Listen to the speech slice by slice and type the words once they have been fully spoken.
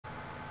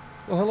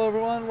Well, hello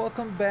everyone.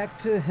 Welcome back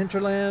to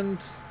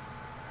Hinterland,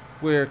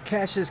 where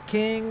Cash is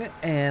king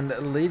and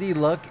Lady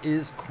Luck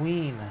is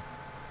queen.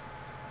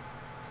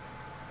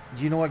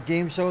 Do you know what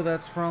game show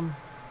that's from?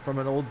 From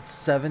an old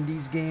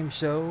 70s game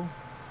show?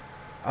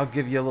 I'll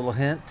give you a little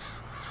hint.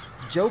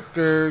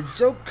 Joker,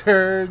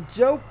 Joker,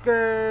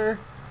 Joker.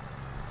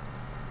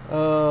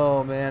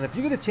 Oh man, if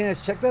you get a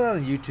chance, check that out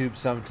on YouTube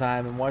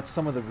sometime and watch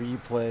some of the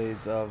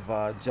replays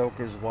of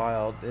Joker's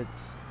Wild.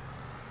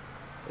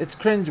 It's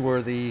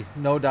cringeworthy,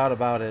 no doubt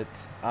about it.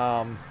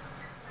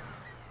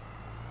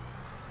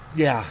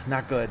 Yeah,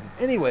 not good.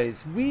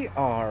 Anyways, we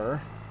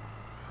are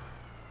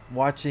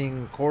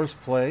watching Course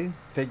Play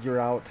figure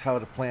out how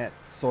to plant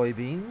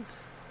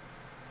soybeans.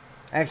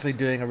 Actually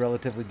doing a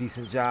relatively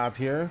decent job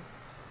here.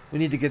 We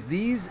need to get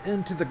these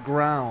into the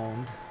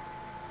ground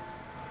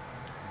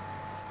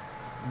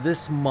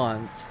this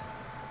month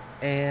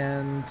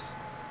and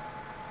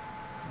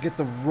get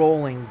the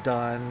rolling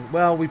done.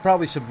 Well, we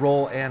probably should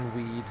roll and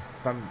weed.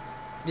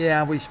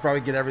 Yeah, we should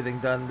probably get everything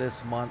done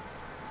this month.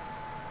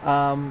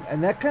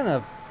 And that kind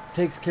of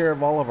takes care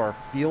of all of our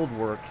field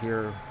work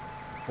here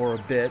for a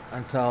bit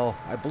until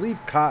I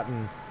believe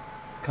cotton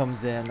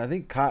comes in. I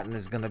think cotton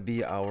is going to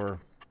be our...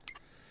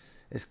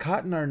 Is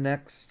cotton our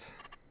next...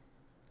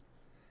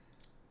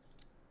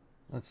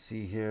 Let's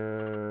see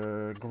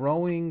here.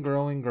 Growing,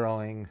 growing,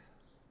 growing.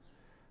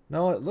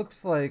 No, it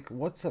looks like...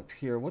 What's up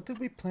here? What did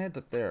we plant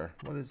up there?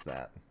 What is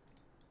that?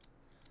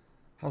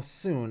 How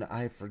soon?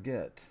 I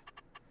forget.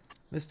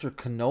 Mr.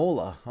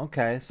 Canola.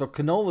 Okay, so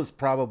canola's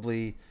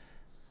probably...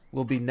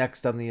 will be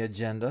next on the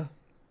agenda.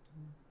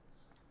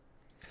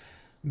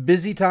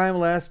 Busy time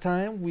last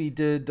time. We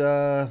did,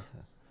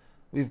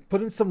 we've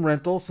put in some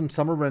rentals, some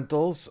summer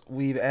rentals.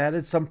 We've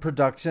added some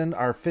production,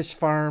 our fish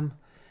farm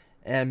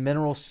and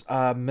mineral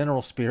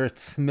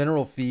spirits,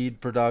 mineral feed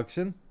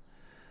production.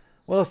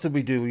 What else did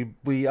we do?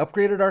 We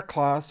upgraded our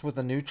class with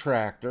a new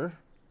tractor.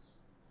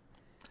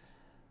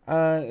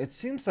 It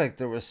seems like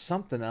there was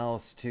something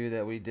else too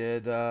that we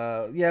did.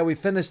 Yeah, we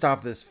finished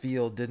off this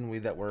field, didn't we,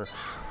 that we're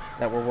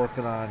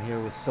working on here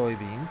with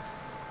soybeans.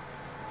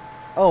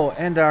 Oh,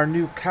 and our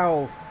new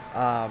cow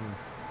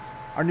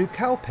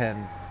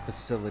pen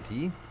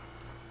facility.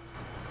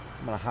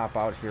 I'm gonna hop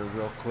out here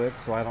real quick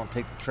so I don't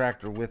take the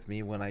tractor with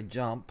me when I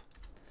jump.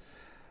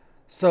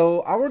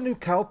 So our new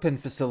cow pen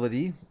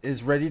facility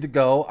is ready to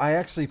go. I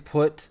actually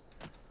put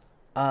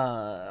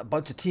a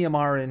bunch of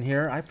TMR in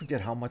here. I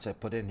forget how much I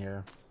put in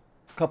here.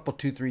 A couple,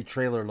 2-3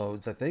 trailer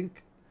loads, I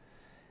think.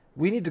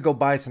 We need to go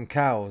buy some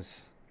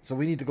cows. So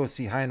we need to go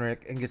see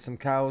Heinrich and get some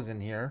cows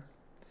in here.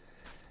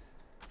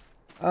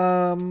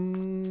 When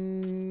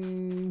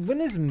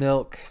is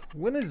milk?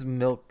 When is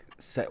milk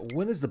set?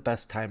 When is the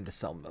best time to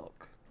sell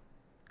milk?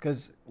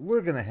 Because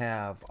we're going to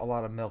have a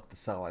lot of milk to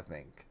sell, I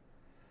think.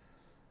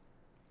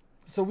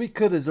 So we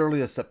could as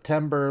early as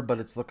September, but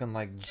it's looking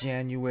like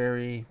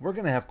January. We're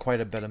going to have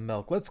quite a bit of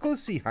milk. Let's go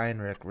see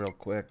Heinrich real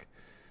quick.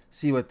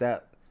 See what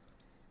that...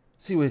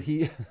 See what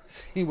he...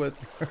 see what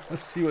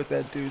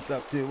that dude's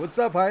up to. What's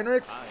up,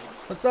 Heinrich? Hi.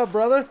 What's up,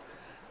 brother?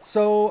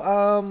 So,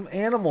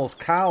 animals,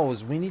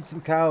 cows. We need some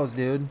cows,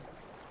 dude.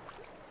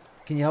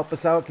 Can you help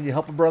us out? Can you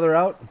help a brother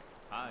out?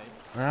 Hi.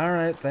 All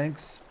right,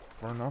 thanks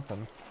for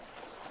nothing.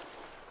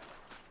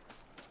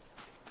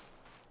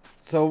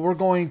 So we're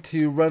going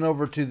to run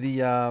over to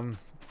the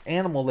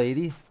animal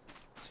lady.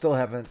 Still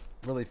haven't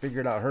really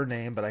figured out her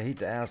name, but I hate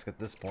to ask at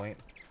this point.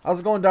 How's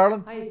it going,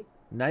 darling? Hi.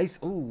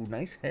 Nice. Ooh,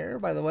 nice hair,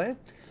 by the way.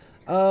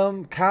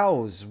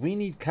 Cows. We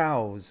need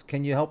cows.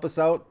 Can you help us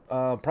out?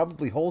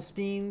 Probably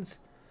Holsteins.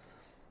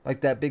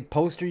 Like that big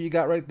poster you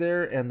got right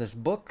there and this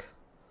book.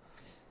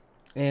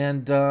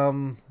 And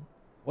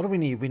what do we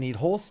need? We need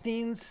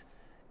Holsteins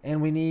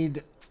and we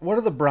need... What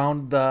are the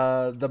brown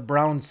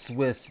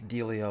Swiss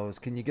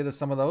dealios? Can you get us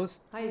some of those?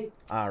 Hi.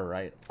 All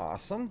right.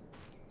 Awesome.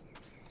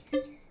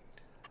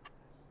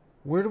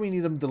 Where do we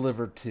need them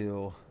delivered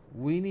to?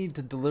 We need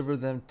to deliver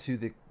them to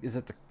the... Is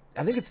it the...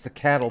 I think it's the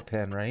cattle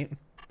pen, right?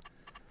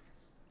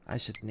 I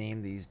should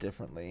name these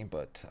differently,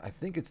 but I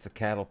think it's the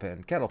cattle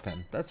pen. Cattle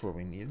pen. That's where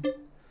we need.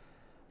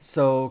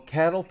 So,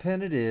 cattle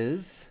pen it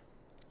is.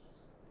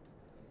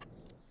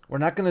 We're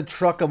not going to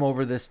truck them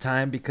over this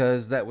time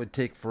because that would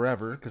take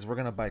forever because we're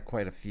going to buy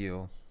quite a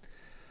few.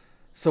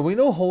 So, we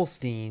know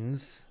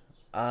Holsteins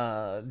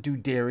do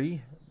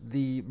dairy.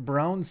 The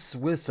brown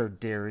Swiss are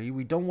dairy.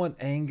 We don't want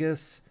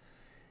Angus,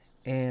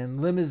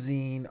 and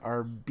Limousine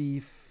are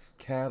beef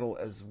cattle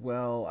as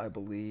well, I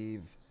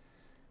believe.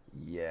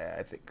 Yeah,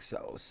 I think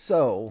so.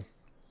 So,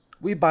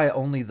 we buy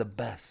only the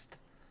best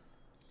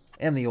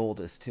and the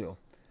oldest too.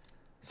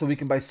 So we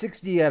can buy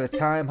 60 at a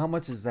time. How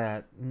much is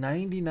that?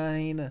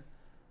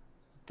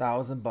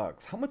 99,000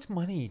 bucks. How much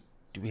money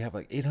do we have?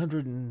 Like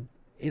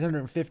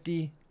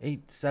 850,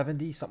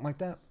 870, something like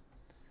that.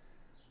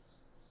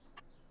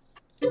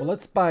 Well,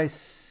 let's buy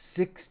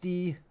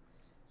 60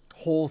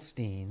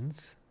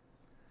 Holsteins.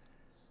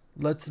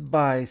 Let's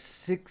buy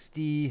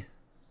 60.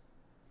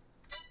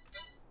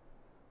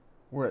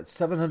 We're at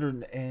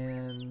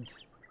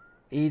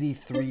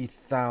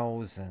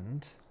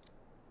 783,000.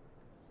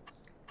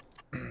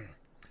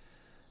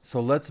 So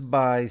let's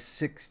buy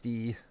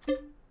 60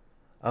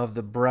 of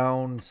the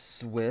brown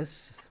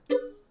Swiss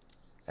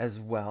as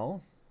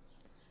well.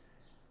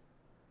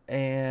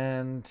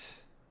 And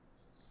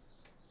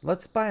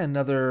let's buy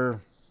another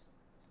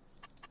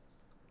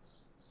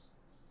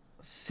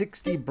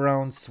 60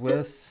 brown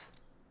Swiss.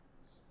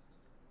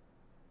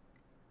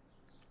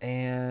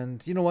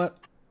 And you know what?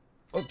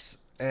 Oops.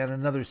 And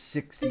another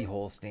 60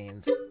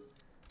 Holsteins.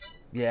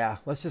 Yeah,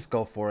 let's just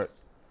go for it.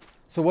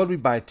 So what did we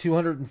buy?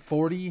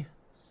 240?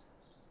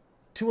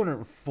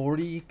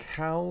 240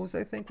 cows,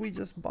 I think we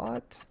just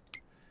bought.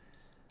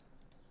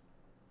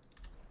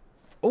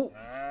 Oh,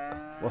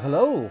 well,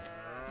 hello.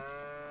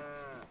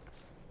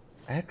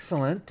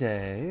 Excellent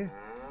day.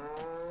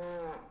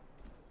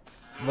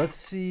 Let's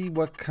see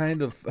what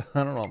kind of,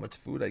 I don't know how much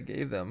food I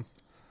gave them.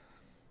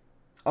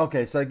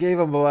 Okay, so I gave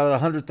them about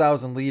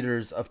 100,000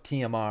 liters of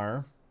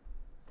TMR.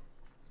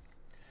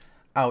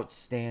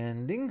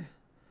 Outstanding.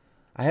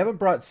 I haven't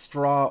brought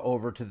straw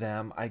over to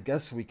them. I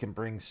guess we can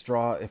bring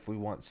straw if we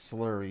want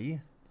slurry.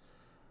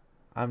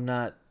 I'm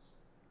not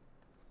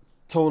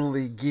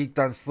totally geeked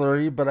on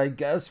slurry, but I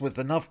guess with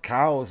enough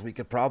cows, we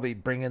could probably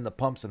bring in the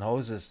pumps and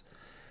hoses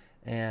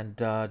and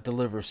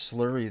deliver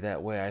slurry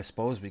that way. I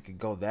suppose we could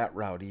go that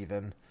route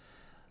even.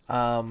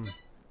 I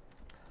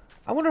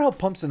wonder how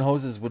pumps and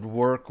hoses would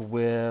work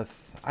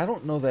with... I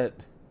don't know that...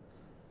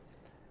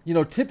 You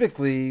know,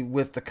 typically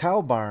with the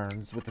cow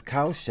barns, with the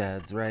cow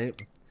sheds,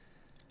 right?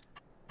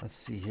 Let's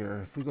see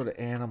here. If we go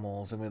to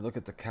animals and we look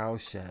at the cow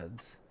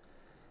sheds,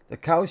 the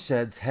cow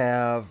sheds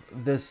have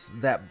this,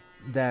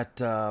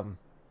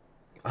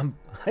 I'm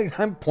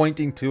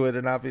pointing to it,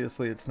 and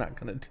obviously it's not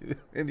going to do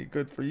any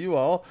good for you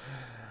all,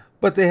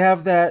 but they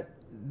have that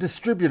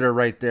distributor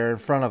right there in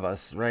front of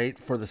us, right,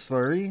 for the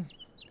slurry.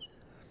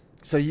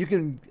 So you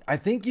can, I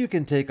think you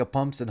can take a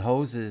pumps and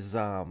hoses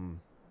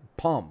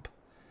pump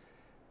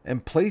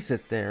and place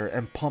it there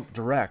and pump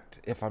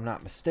direct, if I'm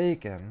not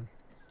mistaken.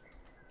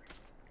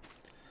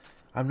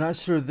 I'm not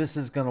sure this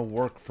is going to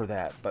work for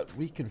that, but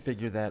we can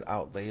figure that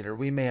out later.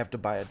 We may have to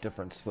buy a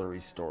different slurry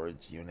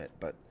storage unit,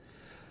 but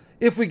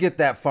if we get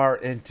that far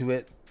into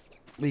it,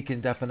 we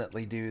can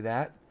definitely do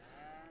that.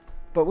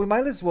 But we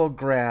might as well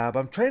grab,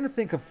 I'm trying to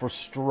think of for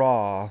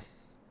straw.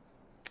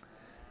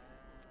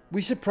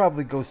 We should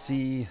probably go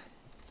see,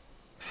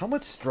 how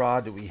much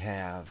straw do we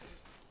have?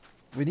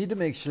 We need to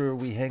make sure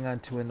we hang on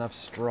to enough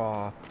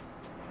straw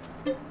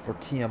for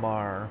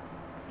TMR.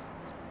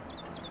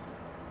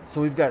 So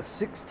we've got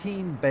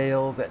 16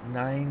 bales at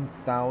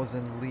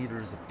 9,000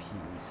 liters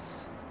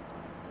apiece.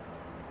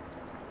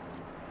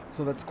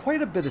 So that's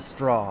quite a bit of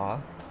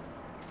straw.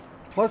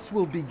 Plus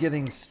we'll be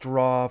getting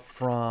straw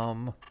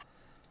from...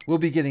 We'll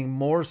be getting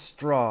more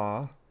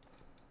straw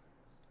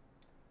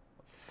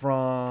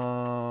from...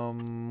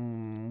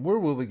 Where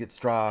will we get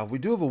straw? We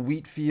do have a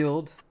wheat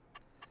field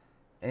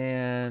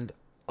and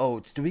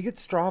oats. Do we get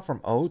straw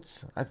from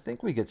oats? I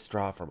think we get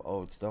straw from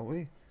oats, don't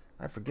we?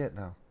 I forget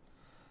now.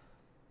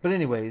 But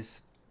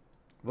anyways,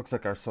 looks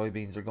like our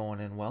soybeans are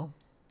going in well.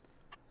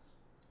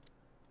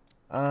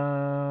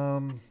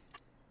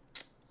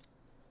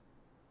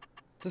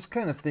 Just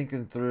kind of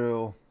thinking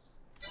through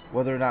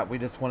whether or not we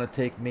just want to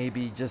take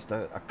maybe just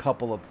a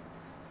couple of...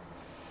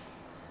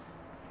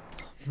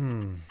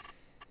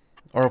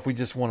 Or if we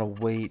just want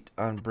to wait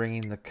on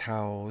bringing the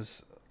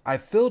cows. I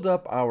filled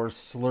up our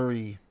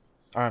slurry...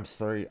 our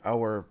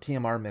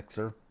TMR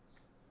mixer.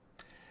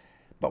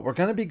 But we're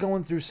going to be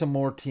going through some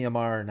more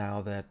TMR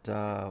now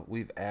that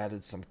we've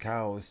added some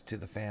cows to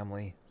the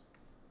family.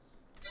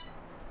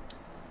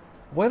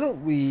 Why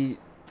don't we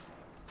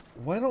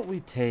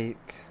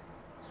take...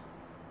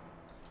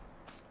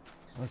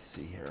 Let's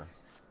see here.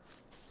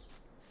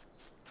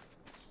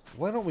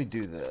 Why don't we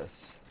do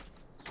this?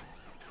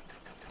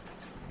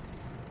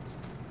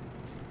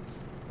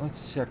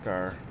 Let's check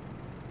our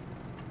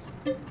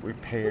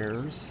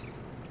repairs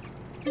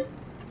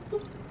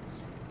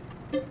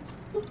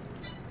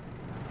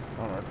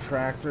on our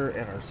tractor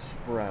and our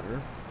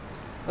spreader.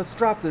 Let's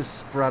drop this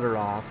spreader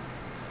off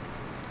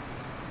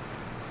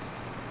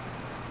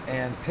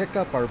and pick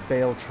up our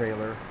bale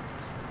trailer.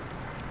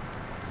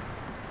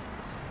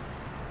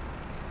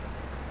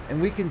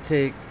 And we can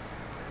take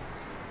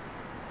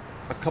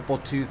a couple,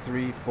 2,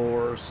 3,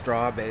 4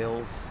 straw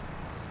bales.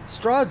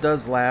 Straw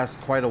does last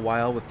quite a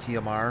while with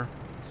TMR.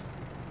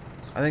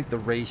 I think the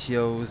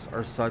ratios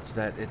are such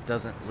that it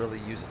doesn't really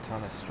use a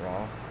ton of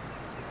straw.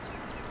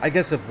 I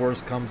guess if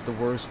worse comes to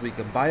worse, we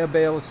can buy a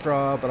bale of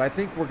straw, but I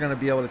think we're going to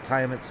be able to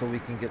time it so we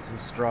can get some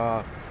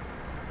straw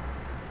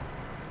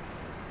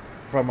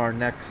from our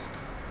next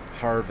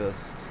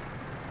harvest.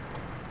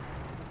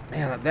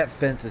 Man, that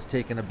fence is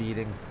taking a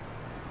beating.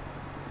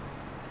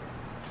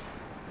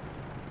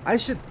 I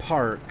should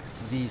park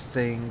these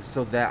things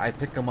so that I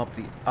pick them up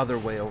the other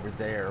way over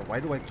there. Why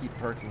do I keep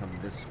parking them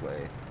this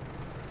way?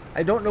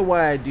 I don't know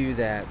why I do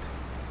that.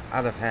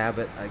 Out of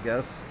habit, I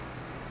guess.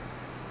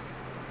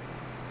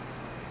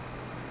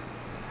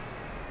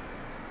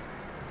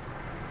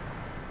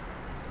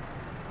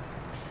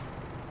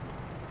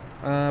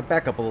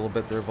 Back up a little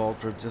bit there,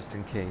 Voltra, just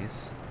in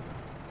case.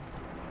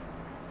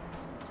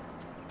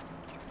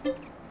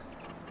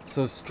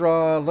 So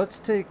straw, let's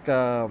take,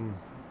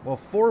 well,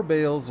 4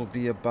 bales will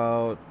be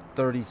about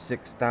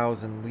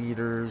 36,000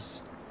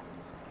 liters.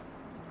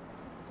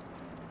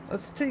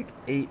 Let's take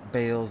 8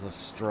 bales of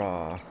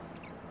straw.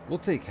 We'll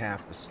take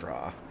half the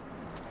straw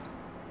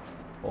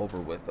over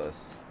with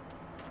us.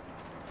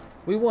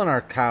 We want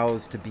our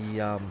cows to be,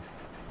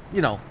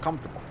 you know,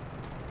 comfortable.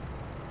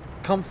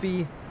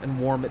 Comfy and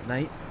warm at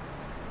night.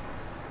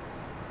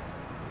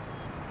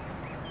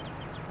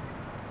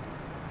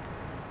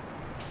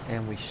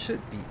 And we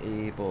should be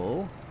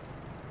able,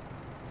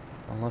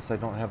 unless I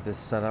don't have this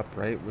set up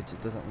right, which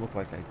it doesn't look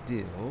like I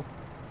do.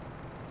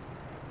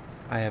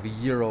 I have a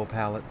Euro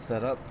pallet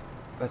set up.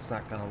 That's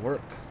not going to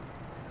work.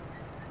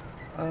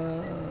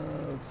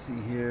 Let's see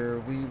here.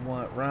 We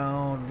want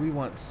round. We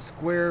want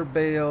square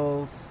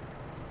bales.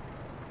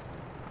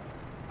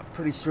 I'm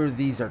pretty sure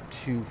these are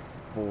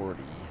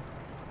 240.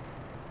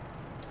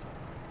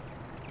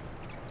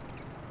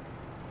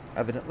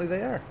 Evidently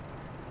they are.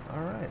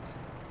 All right.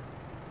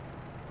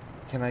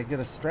 Can I get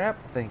a strap?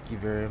 Thank you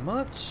very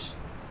much.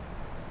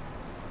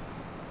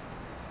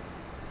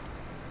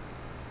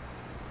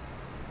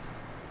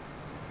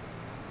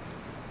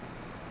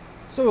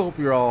 So I hope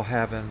you're all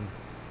having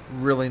a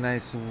really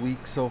nice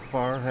week so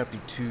far.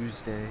 Happy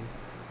Tuesday.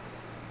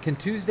 Can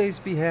Tuesdays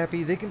be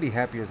happy? They can be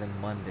happier than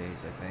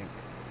Mondays, I think.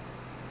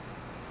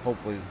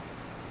 Hopefully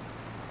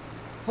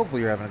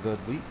you're having a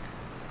good week.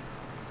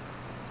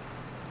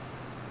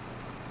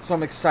 So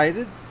I'm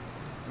excited.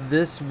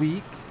 This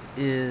week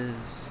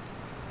is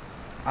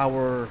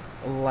our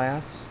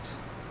last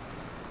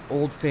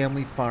Old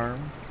Family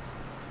Farm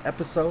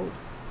episode.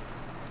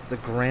 The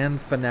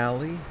grand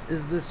finale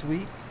is this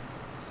week.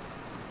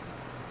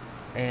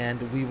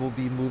 And we will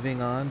be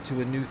moving on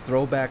to a new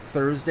Throwback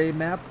Thursday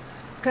map.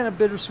 It's kind of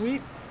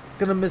bittersweet.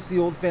 Gonna miss the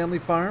Old Family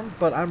Farm,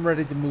 but I'm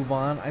ready to move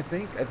on, I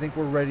think. I think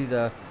we're ready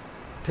to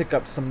pick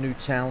up some new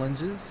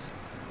challenges.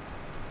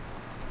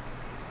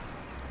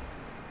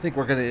 I think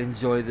we're gonna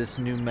enjoy this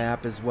new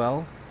map as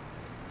well.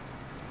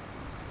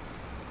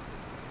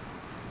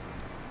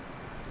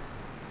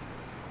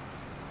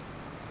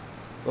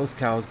 Those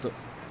cows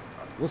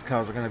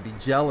are gonna be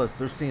jealous.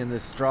 They're seeing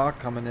this straw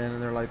coming in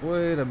and they're like,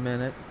 wait a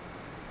minute.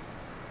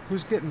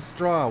 Who's getting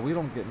straw? We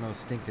don't get no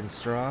stinking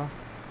straw.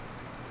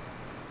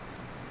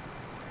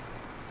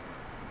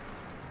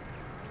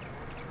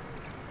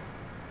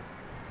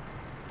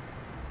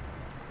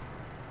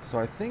 So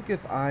I think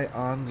if I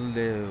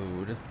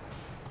unload...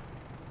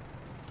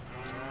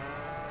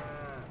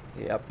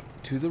 Yep,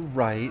 to the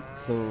right.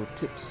 So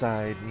tip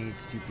side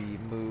needs to be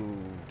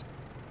moved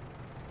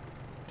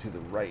to the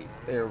right.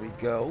 There we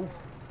go.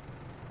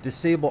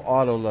 Disable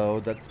auto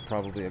load. That's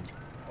probably a...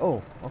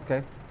 Oh,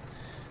 okay.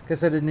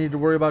 Guess I didn't need to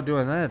worry about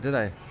doing that, did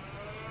I?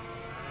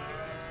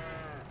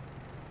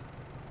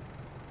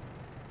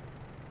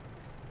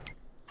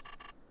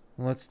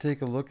 Let's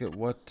take a look at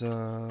what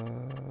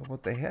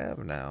they have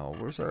now.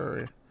 Where's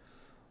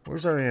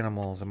our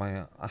animals? Am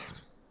I?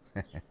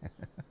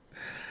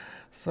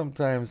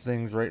 Sometimes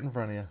things right in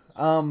front of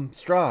you.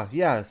 Straw,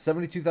 yeah,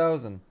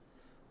 72,000.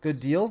 Good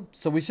deal.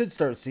 So we should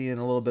start seeing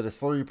a little bit of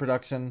slurry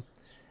production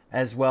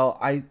as well.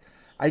 I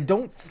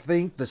don't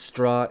think the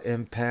straw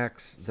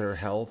impacts their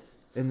health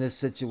in this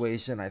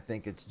situation. I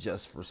think it's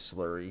just for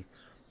slurry,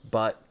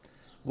 but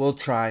we'll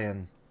try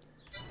and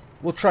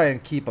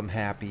keep them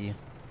happy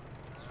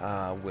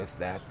with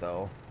that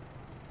though.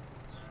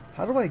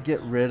 How do I get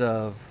rid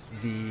of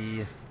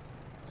the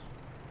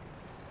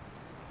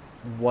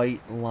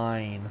white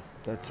line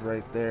that's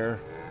right there?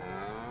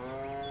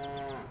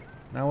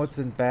 Now it's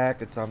in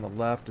back, it's on the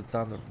left, it's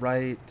on the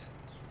right.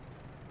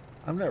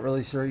 I'm not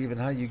really sure even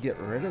how you get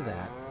rid of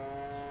that.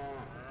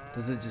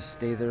 Does it just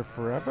stay there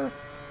forever?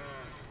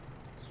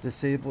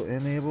 Disable,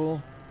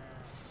 enable.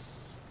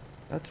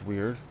 That's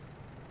weird.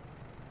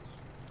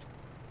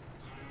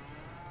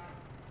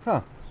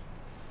 Huh.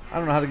 I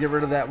don't know how to get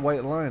rid of that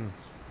white line.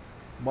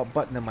 What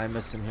button am I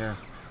missing here?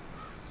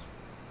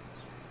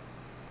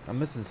 I'm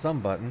missing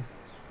some button.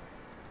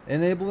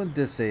 Enable and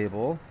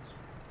disable.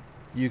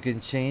 You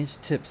can change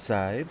tip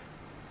side.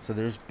 So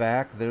there's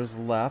back, there's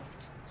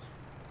left,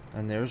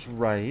 and there's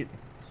right.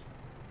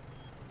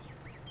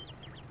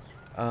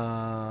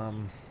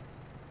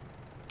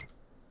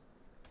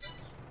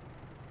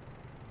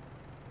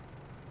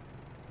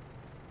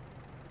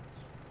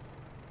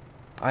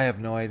 I have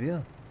no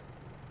idea.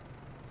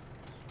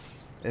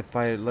 If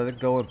I let it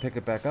go and pick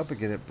it back up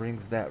again, it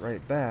brings that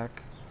right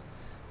back.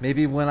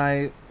 Maybe when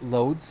I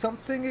load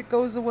something, it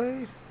goes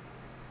away?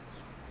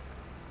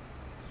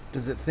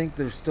 Does it think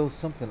there's still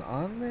something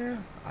on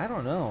there? I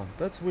don't know.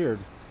 That's weird.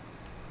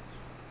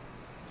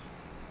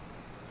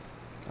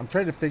 I'm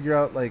trying to figure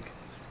out, like...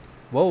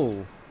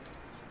 Whoa.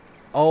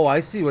 Oh, I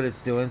see what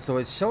it's doing. So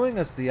it's showing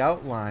us the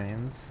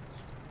outlines.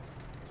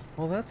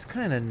 Well, that's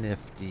kind of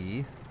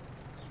nifty.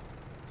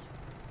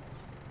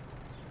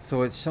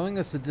 So it's showing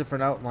us the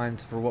different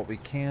outlines for what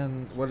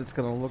it's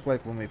going to look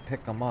like when we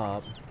pick them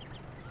up.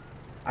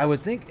 I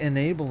would think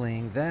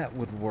enabling that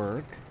would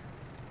work.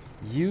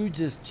 U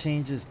just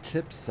changes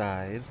tip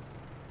side.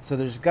 So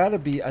there's got to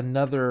be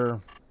another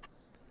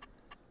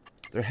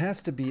There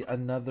has to be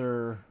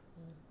another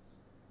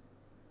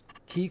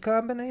key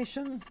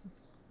combination.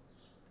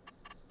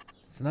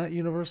 It's not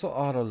universal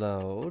auto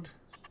load.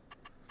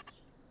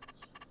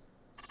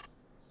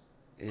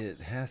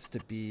 It has to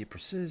be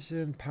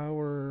precision,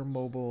 power,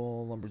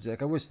 mobile,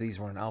 lumberjack. I wish these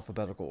were in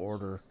alphabetical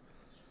order.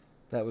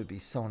 That would be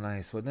so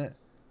nice, wouldn't it?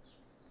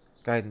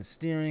 Guidance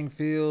steering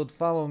field,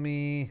 follow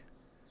me.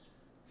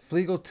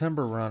 Fleagle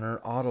timber runner,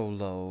 auto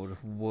load,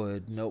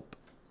 wood, nope.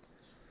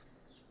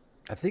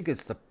 I think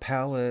it's the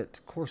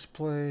palette, course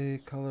play,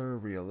 color,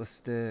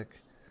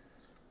 realistic.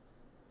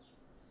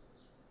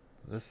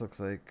 This looks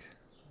like,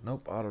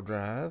 nope, auto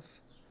drive.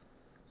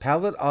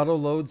 Palette auto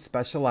load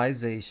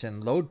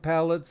specialization. Load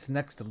palettes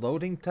next to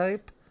loading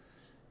type.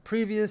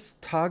 Previous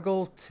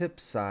toggle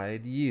tip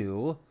side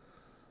U.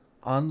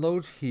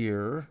 Unload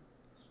here.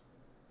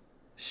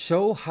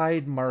 Show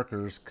hide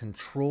markers.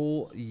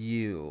 Control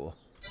U.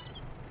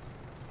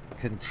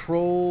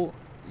 Control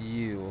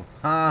U.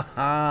 Ha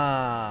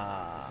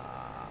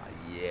ha.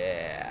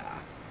 Yeah.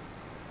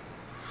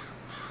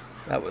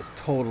 That was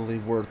totally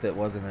worth it,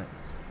 wasn't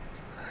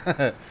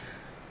it?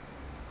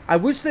 I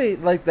wish they,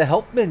 like, the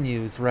help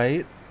menus,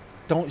 right,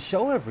 don't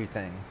show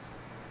everything.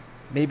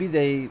 Maybe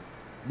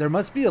there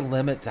must be a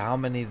limit to how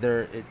many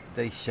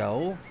they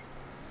show.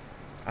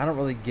 I don't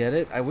really get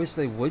it. I wish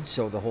they would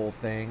show the whole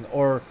thing.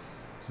 Or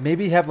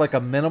maybe have, like, a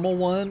minimal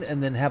one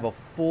and then have a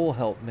full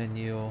help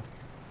menu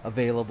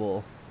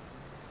available.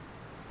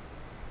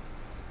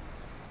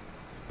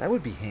 That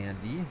would be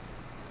handy.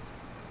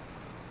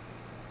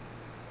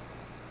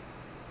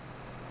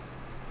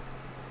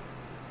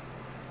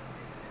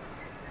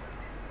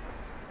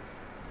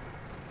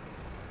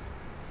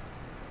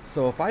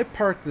 So if I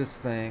park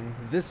this thing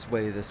this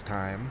way this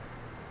time,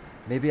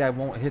 maybe I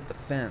won't hit the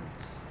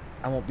fence.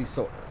 I won't be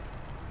so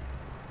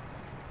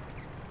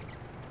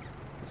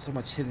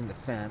much hitting the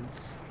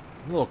fence.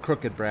 A little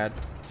crooked, Brad.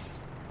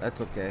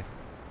 That's okay.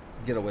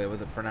 Get away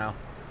with it for now.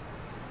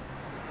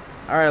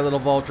 Alright, little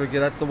Vulture,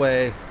 get out the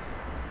way.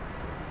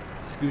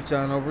 Scooch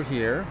on over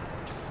here.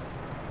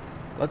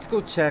 Let's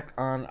go check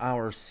on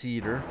our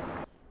cedar.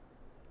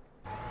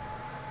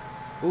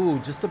 Ooh,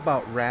 just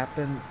about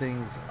wrapping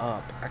things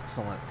up.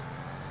 Excellent.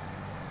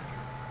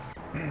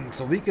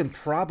 So we can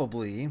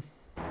probably...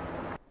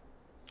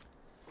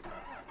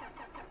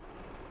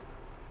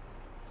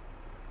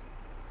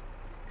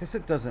 Guess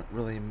it doesn't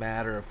really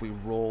matter if we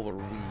roll or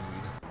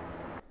weed.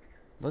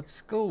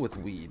 Let's go with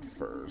weed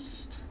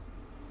first.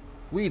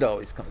 Weed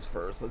always comes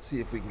first. Let's see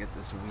if we can get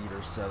this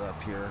weeder set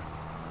up here.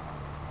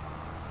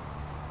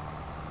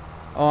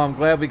 Oh, I'm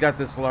glad we got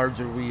this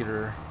larger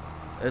weeder.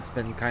 It's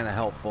been kind of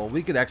helpful.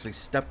 We could actually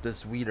step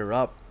this weeder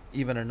up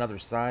even another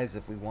size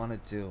if we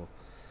wanted to.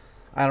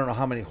 I don't know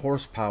how many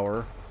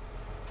horsepower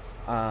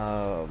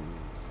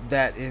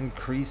that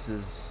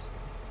increases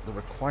the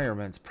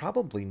requirements.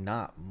 Probably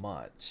not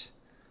much.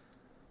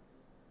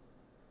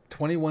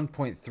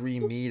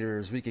 21.3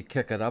 meters. We could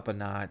kick it up a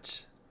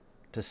notch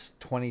to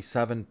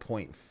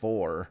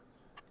 27.4.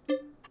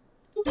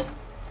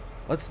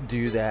 Let's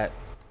do that.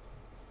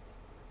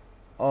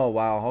 Oh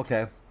wow,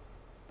 okay.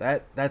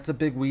 That's a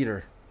big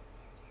weeder.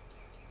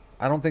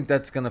 I don't think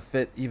that's gonna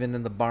fit even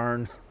in the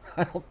barn.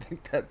 I don't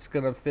think that's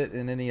gonna fit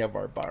in any of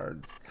our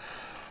barns.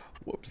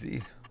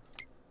 Whoopsie.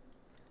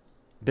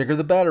 Bigger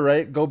the better,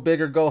 right? Go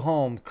big or go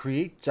home.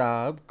 Create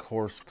job,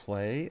 course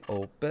play,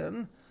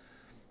 open.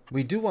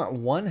 We do want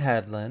one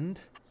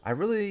headland.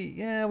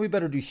 Yeah, we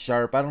better do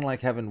sharp. I don't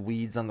like having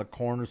weeds on the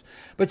corners.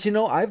 But you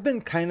know, I've been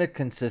kind of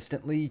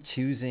consistently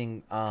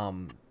choosing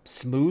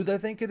smooth, I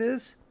think it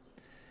is.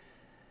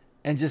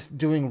 And just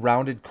doing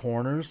rounded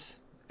corners.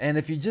 And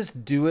if you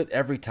just do it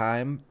every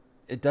time,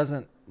 it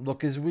doesn't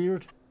look as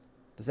weird.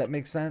 Does that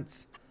make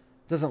sense?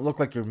 It doesn't look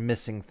like you're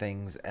missing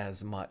things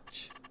as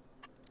much.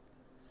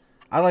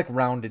 I like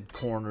rounded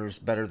corners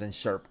better than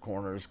sharp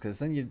corners, because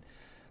then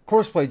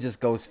courseplay just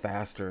goes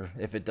faster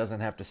if it doesn't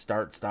have to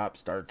start,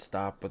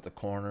 stop with the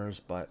corners.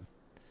 But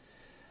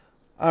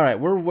alright,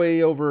 we're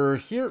way over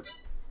here.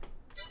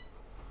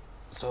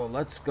 So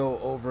let's go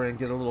over and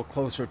get a little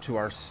closer to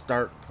our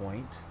start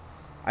point.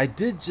 I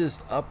did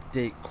just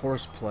update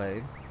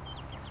courseplay.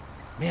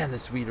 Man,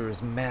 this weeder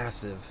is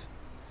massive.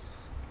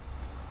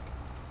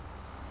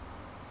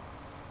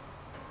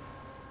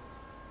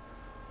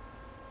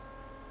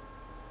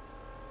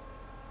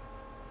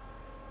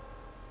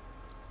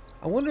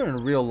 I wonder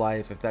in real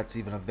life if that's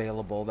even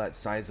available, that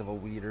size of a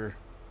weeder.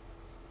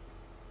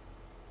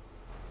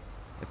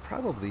 It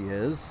probably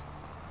is.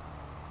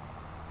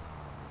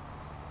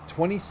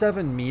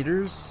 27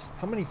 meters?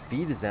 How many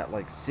feet is that?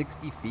 Like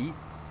 60 feet?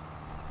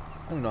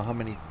 I don't know how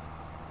many.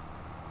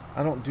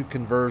 I don't do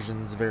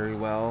conversions very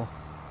well.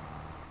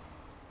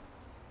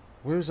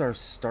 Where's our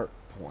start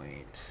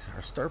point?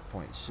 Our start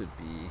point should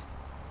be... I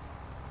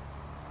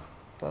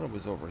thought it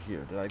was over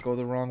here. Did I go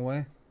the wrong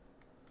way?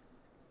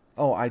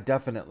 Oh, I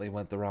definitely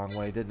went the wrong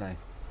way, didn't I?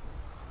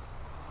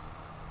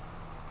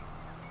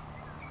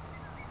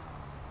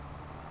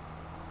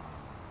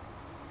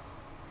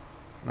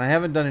 And I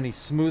haven't done any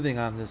smoothing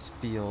on this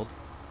field.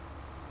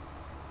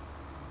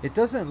 It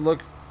doesn't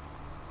look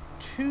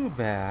too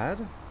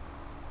bad.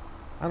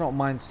 I don't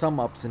mind some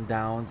ups and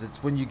downs.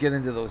 It's when you get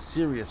into those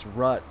serious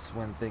ruts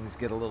when things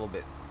get a little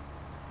bit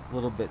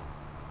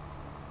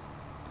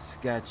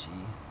sketchy.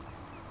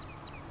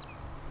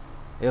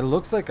 It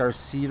looks like our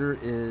seeder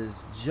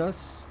is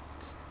just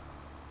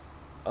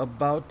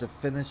about to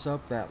finish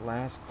up that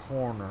last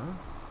corner.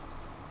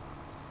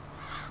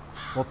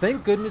 Well,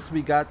 thank goodness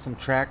we got some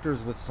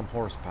tractors with some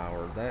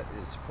horsepower. That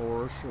is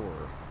for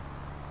sure.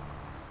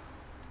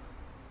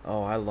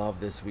 Oh, I love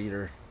this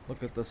weeder.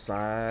 Look at the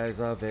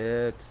size of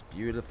it.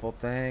 Beautiful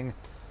thing.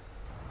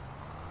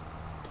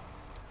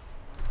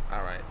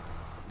 Alright.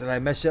 Did I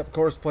mess you up,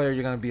 course player?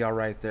 You're going to be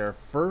alright there.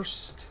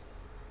 First.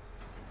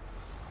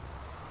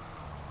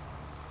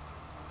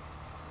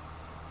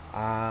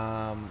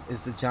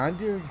 Is the John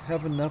Deere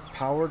have enough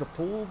power to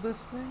pull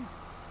this thing?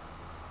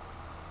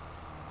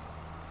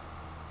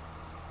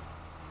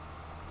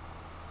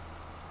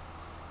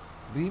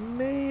 We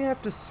may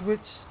have to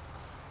switch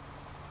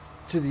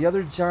to the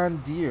other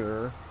John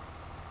Deere.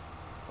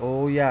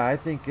 Oh yeah, I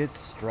think it's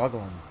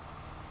struggling.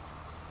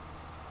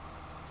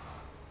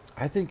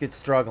 I think it's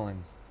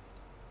struggling.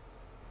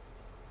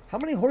 How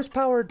many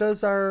horsepower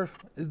does our...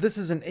 This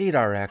is an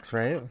 8RX,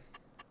 right?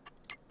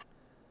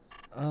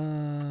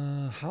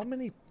 How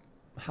many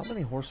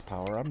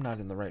horsepower? I'm not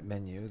in the right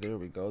menu. There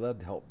we go.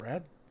 That'd help,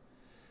 Brad.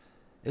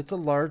 It's a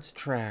large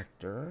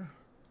tractor.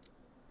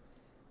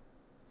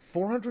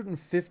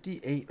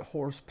 458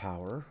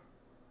 horsepower.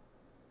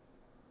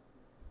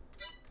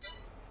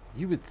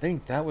 You would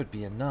think that would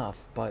be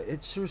enough, but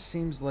it sure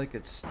seems like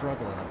it's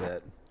struggling a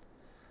bit.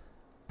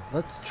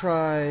 Let's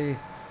try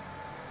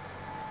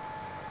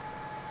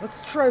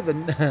the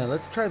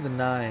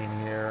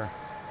 9 here.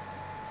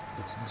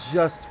 It's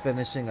just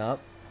finishing up,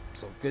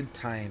 so good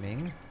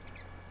timing.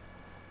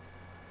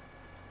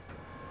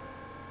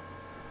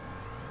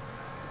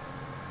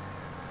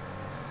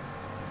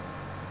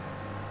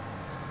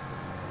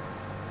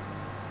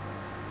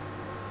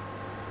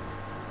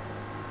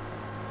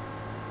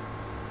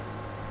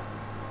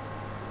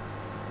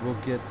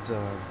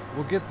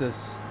 We'll get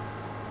this.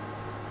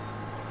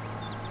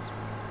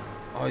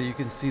 Oh, you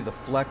can see the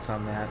flex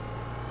on that.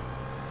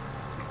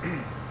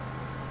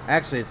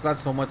 Actually, it's not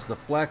so much the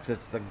flex,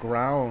 it's the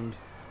ground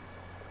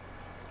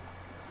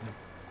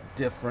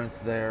difference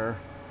there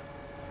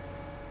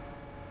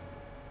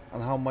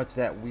on how much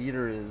that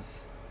weeder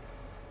is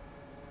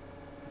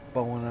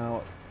bowing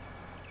out.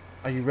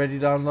 Are you ready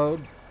to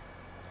unload?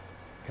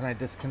 Can I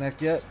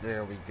disconnect yet?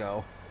 There we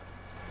go.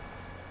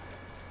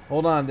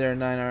 Hold on there,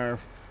 9R.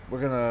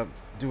 We're gonna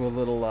do a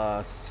little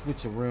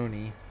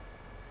switcheroony.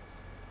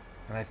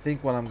 And I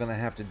think what I'm gonna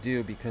have to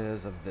do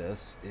because of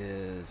this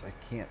is I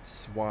can't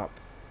swap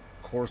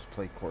course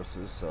play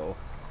courses, so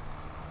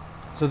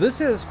this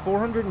is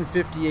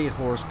 458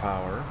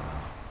 horsepower,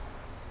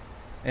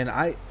 and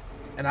I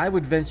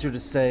would venture to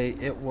say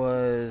it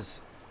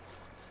was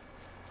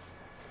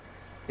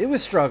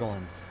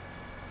struggling.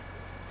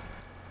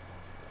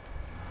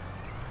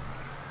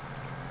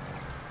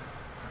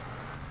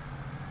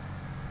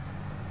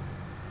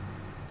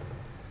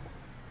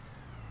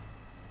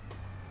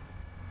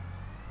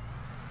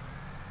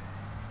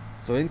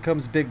 So in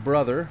comes Big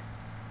Brother.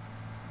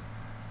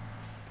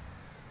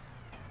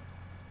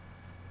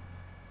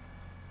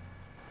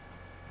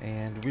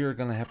 And we are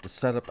going to have to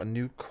set up a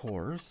new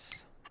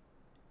course.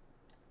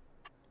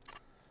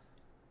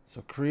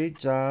 So create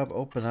job,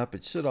 open up.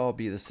 It should all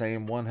be the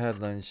same. One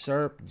headline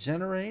sharp,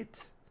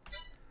 generate.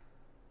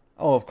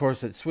 Oh, of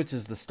course, it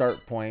switches the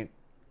start point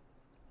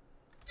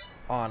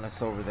on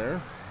us over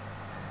there.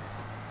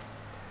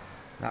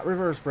 Not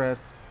reverse, Brad.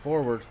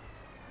 Forward.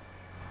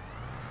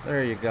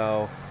 There you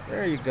go.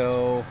 There you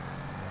go.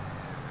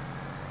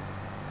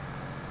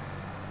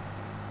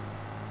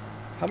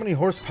 How many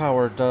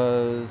horsepower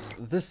does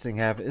this thing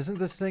have? Isn't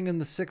this thing in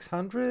the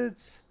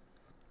 600s?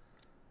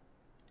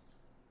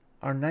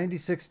 Our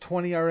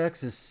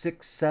 9620RX is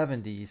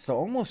 670, so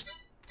almost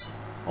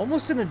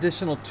an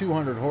additional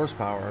 200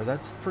 horsepower.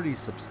 That's pretty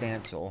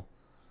substantial.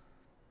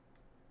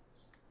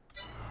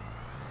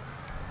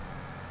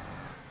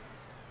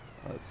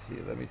 Let's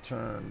see, let me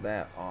turn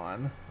that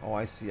on. Oh,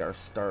 I see our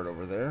start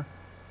over there.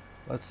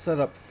 Let's set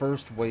up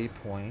first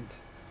waypoint.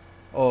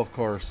 Oh, of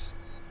course.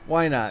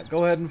 Why not?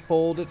 Go ahead and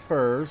fold it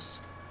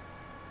first.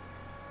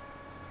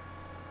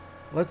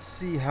 Let's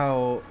see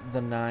how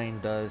the 9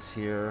 does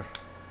here.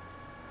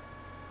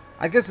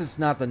 I guess it's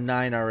not the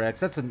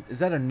 9RX. Is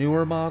that a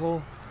newer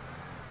model?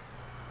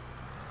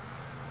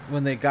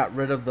 When they got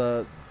rid of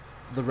the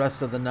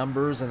rest of the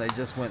numbers and they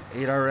just went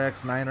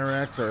 8RX,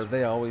 9RX, or have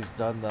they always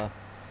done the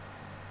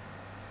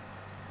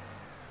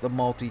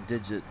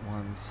multi-digit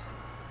ones?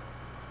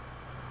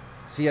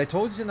 See, I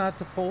told you not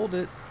to fold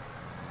it.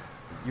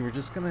 You were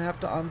just going to have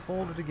to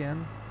unfold it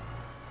again.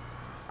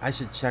 I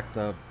should check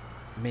the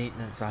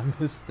maintenance on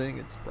this thing.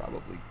 It's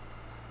probably...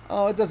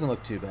 Oh, it doesn't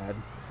look too bad.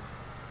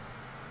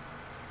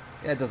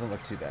 Yeah, it doesn't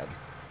look too bad.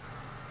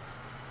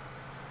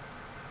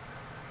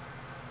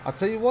 I'll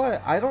tell you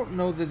what, I don't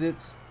know that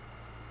it's...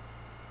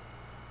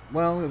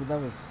 Well,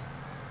 that was...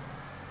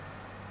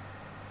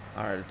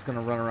 Alright, it's going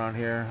to run around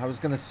here. I was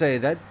going to say,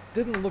 that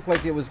didn't look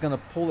like it was going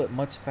to pull it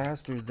much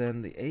faster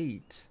than the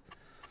 8.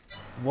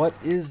 What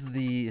is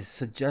the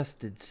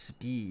suggested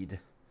speed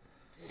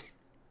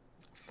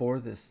for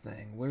this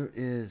thing? Where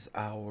is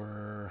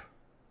our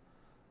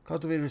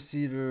cultivator,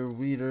 seeder,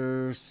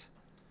 weeders,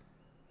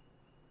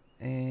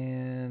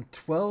 and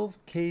 12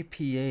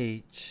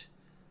 kph?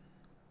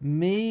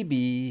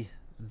 Maybe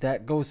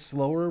that goes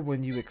slower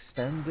when you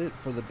extend it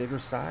for the bigger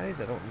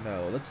size. I don't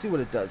know. Let's see what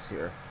it does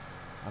here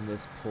on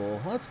this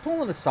pull. Well, it's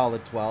pulling a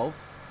solid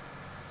 12.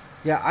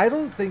 Yeah, I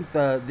don't think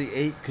the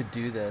 8 could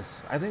do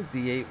this. I think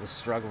the 8 was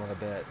struggling a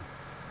bit.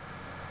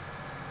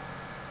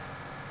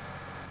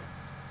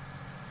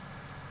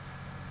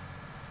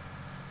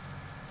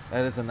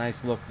 That is a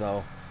nice look,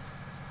 though.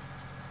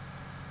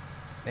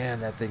 Man,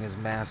 that thing is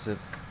massive.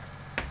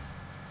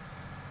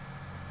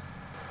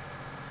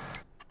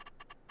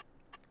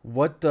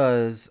 What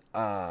does...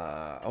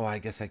 oh, I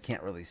guess I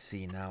can't really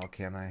see now,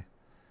 can I?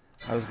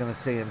 I was going to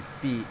say in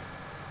feet.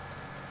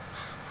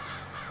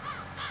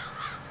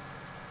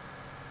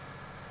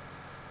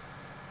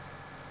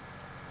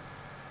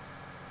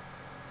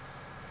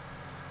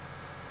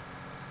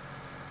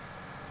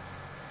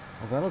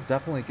 Well, that'll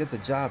definitely get the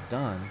job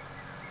done.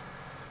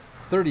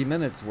 30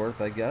 minutes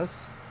worth, I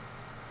guess.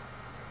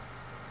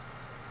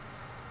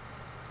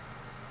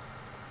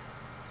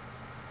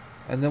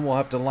 And then we'll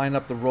have to line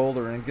up the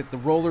roller and get the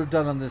roller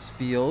done on this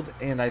field.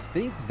 And I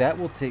think that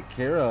will take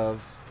care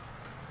of...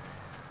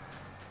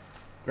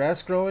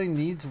 Grass growing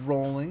needs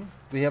rolling.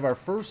 We have our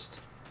first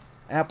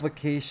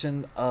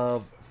application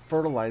of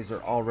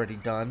fertilizer already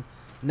done.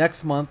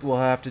 Next month we'll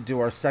have to do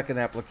our second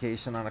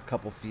application on a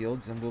couple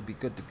fields and we'll be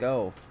good to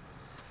go.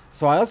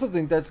 So I also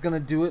think that's going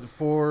to do it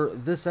for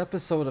this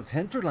episode of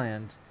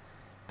Hinterland.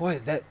 Boy,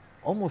 that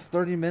almost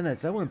 30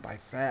 minutes. That went by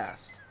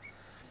fast.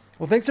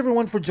 Well, thanks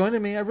everyone for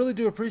joining me. I really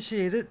do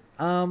appreciate it.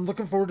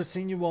 Looking forward to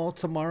seeing you all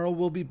tomorrow.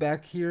 We'll be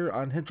back here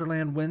on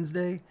Hinterland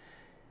Wednesday.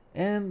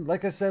 And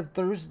like I said,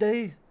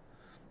 Thursday,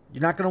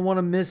 you're not going to want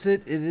to miss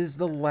it. It is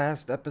the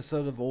last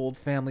episode of Old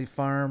Family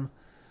Farm.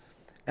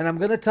 And I'm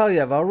going to tell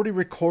you, I've already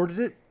recorded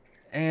it.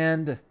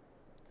 And...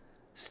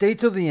 stay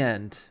till the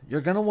end.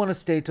 You're going to want to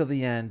stay till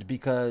the end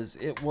because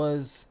it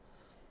was,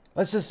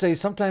 let's just say,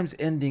 sometimes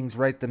endings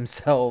write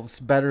themselves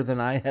better than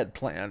I had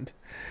planned.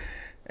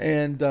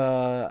 And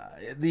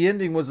the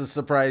ending was a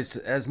surprise,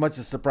 as much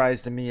a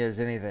surprise to me as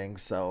anything.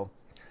 So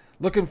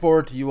looking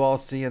forward to you all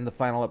seeing the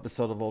final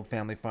episode of Old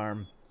Family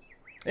Farm.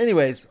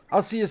 Anyways,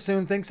 I'll see you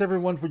soon. Thanks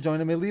everyone for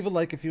joining me. Leave a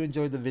like if you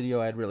enjoyed the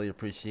video. I'd really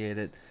appreciate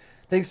it.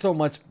 Thanks so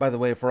much, by the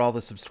way, for all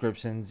the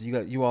subscriptions.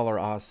 You all are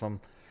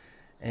awesome.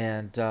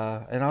 And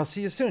I'll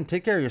see you soon.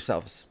 Take care of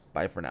yourselves.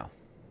 Bye for now.